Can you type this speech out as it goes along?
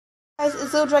Guys,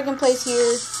 it's Little Dragon Plays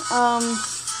here.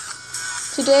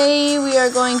 Today we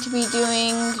are going to be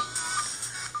doing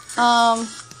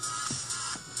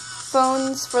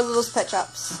phones for Littlest Pet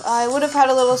Shops. I would have had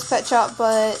a Littlest Pet Shop,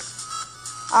 but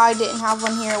I didn't have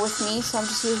one here with me, so I'm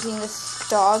just using this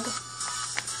dog.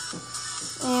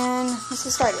 And let's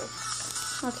get started.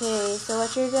 Okay, so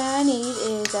what you're gonna need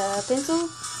is a pencil,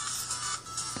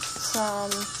 some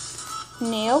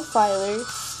nail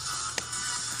filers,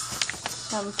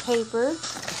 some paper,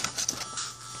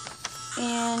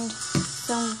 and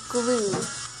some glue.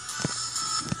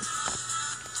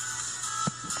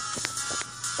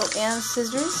 Oh, and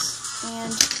scissors,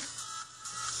 and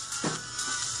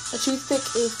a toothpick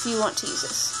if you want to use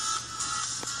this.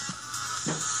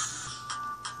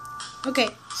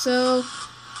 Okay, so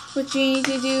what you need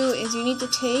to do is you need to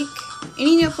take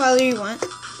any nail filer you want,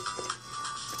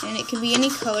 and it can be any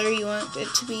color you want it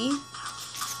to be.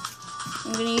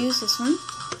 I'm going to use this one,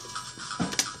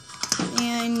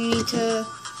 and you need to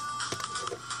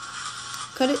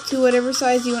cut it to whatever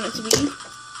size you want it to be.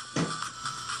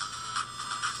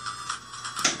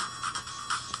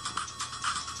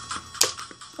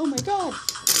 Oh my god!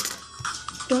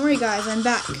 Don't worry guys, I'm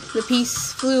back. The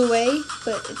piece flew away,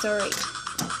 but it's alright.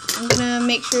 I'm going to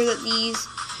make sure that these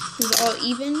is all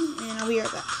even, and I'll be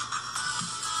right back.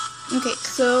 Okay,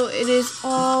 so it is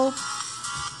all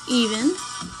even.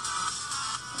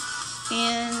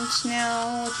 And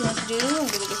now what you want to do, I'm going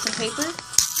to get some paper.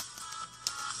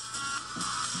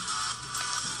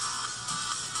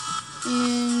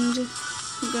 And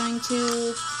I'm going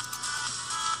to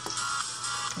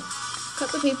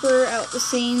cut the paper out the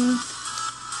same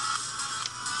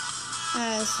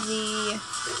as the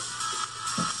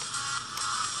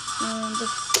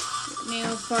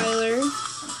nail filer.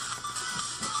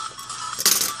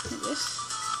 Like this.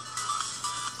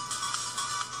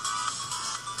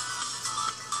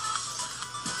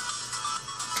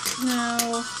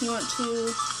 Now you want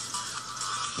to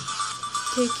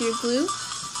take your glue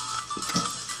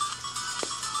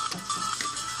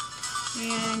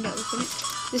and open it.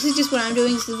 This is just what I'm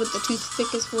doing. This is what the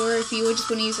toothpick is for. If you would just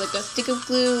want to use like a stick of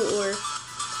glue, or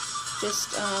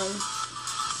just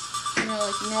you know,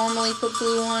 like normally put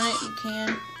glue on it, you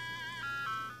can.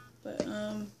 But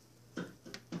oh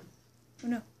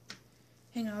no,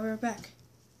 hang on, we're back.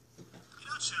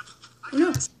 Oh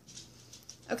no.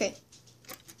 Okay.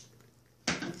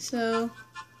 So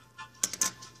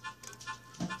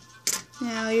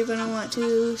now you're going to want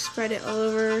to spread it all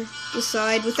over the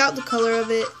side without the color of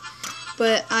it,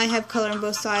 but I have color on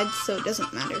both sides, so it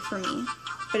doesn't matter for me.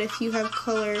 But if you have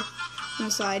color on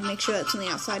the side, make sure that's on the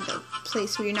outside, the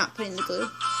place where you're not putting the glue.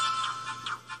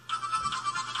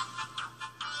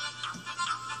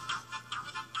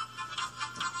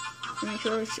 Make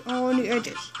sure it's all on the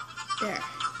edges. There.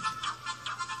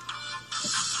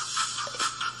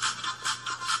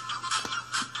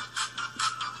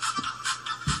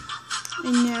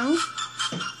 And now,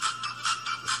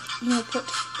 I'm going to put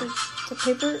the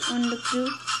paper on the glue.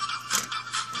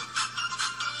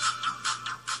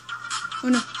 Oh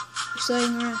no, you're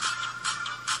sliding around.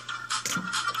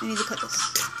 I need to cut this.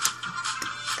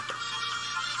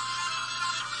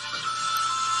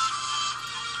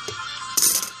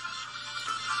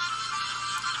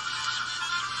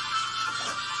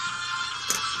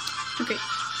 Okay,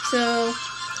 so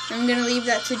I'm going to leave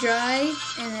that to dry,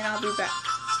 and then I'll be back.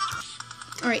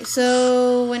 Alright,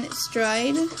 so when it's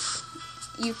dried,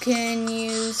 you can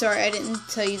use, sorry I didn't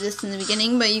tell you this in the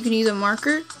beginning, but you can use a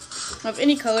marker of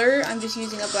any color. I'm just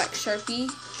using a black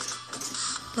Sharpie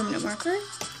permanent marker.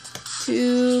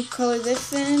 To color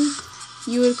this in,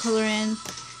 you would color in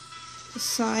the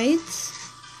sides.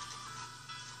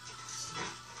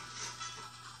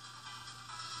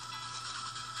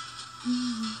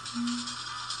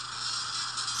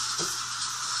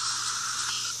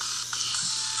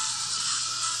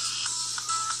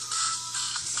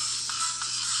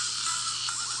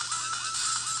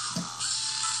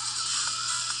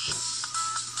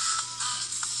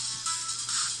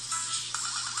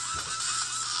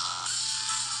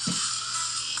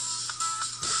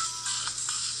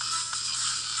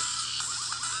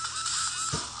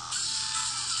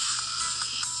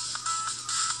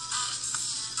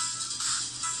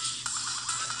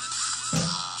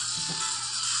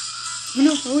 Oh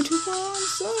no, I went too far on the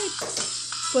side.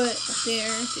 But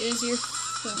there's your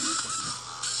phone.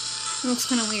 It looks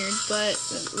kind of weird, but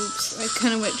oops, I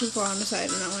kind of went too far on the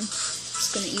side on that one.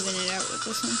 Just gonna even it out with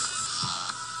this one.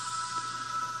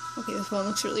 Okay, the phone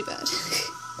looks really bad.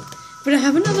 But I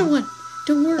have another one.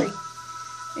 Don't worry.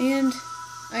 And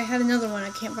I had another one. I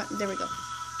can't find. There we go.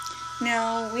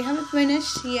 Now, we haven't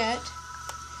finished yet.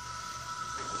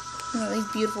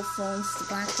 these beautiful phones, the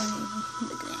black one,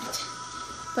 look at that.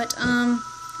 But,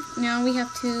 now we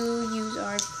have to use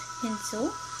our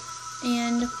pencil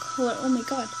and color, oh my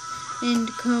god, and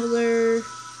color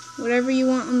whatever you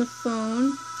want on the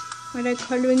phone by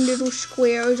coloring little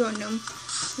squares on them,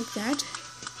 like that.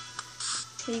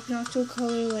 So you can also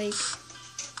color, like,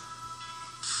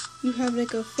 you have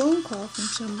like a phone call from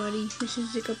somebody. This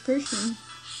is like a person.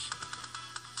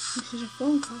 This is a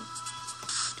phone call.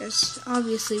 That's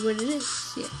obviously what it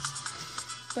is, yes.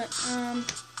 But,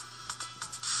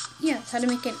 yeah, that's how to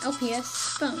make an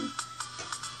LPS phone.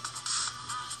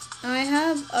 I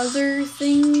have other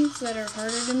things that are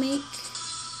harder to make.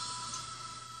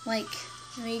 Like,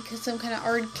 make some kind of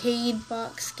arcade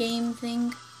box game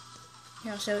thing.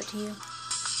 Here, I'll show it to you.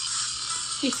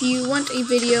 If you want a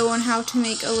video on how to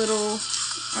make a little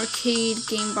arcade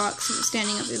game box, if it's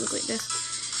standing up, they look like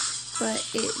this. But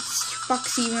it's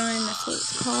Foxy Run, that's what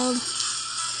it's called.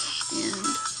 And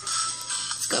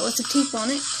it's got lots of tape on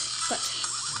it,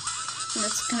 and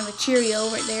that's kind of a Cheerio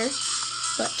right there,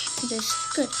 but it is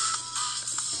good.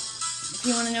 If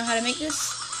you want to know how to make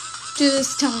this,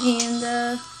 just tell me in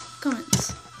the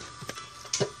comments.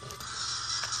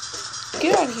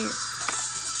 Get out of here.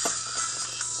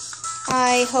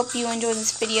 I hope you enjoyed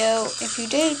this video. If you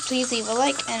did, please leave a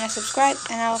like and a subscribe,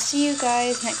 and I will see you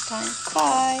guys next time.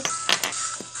 Bye.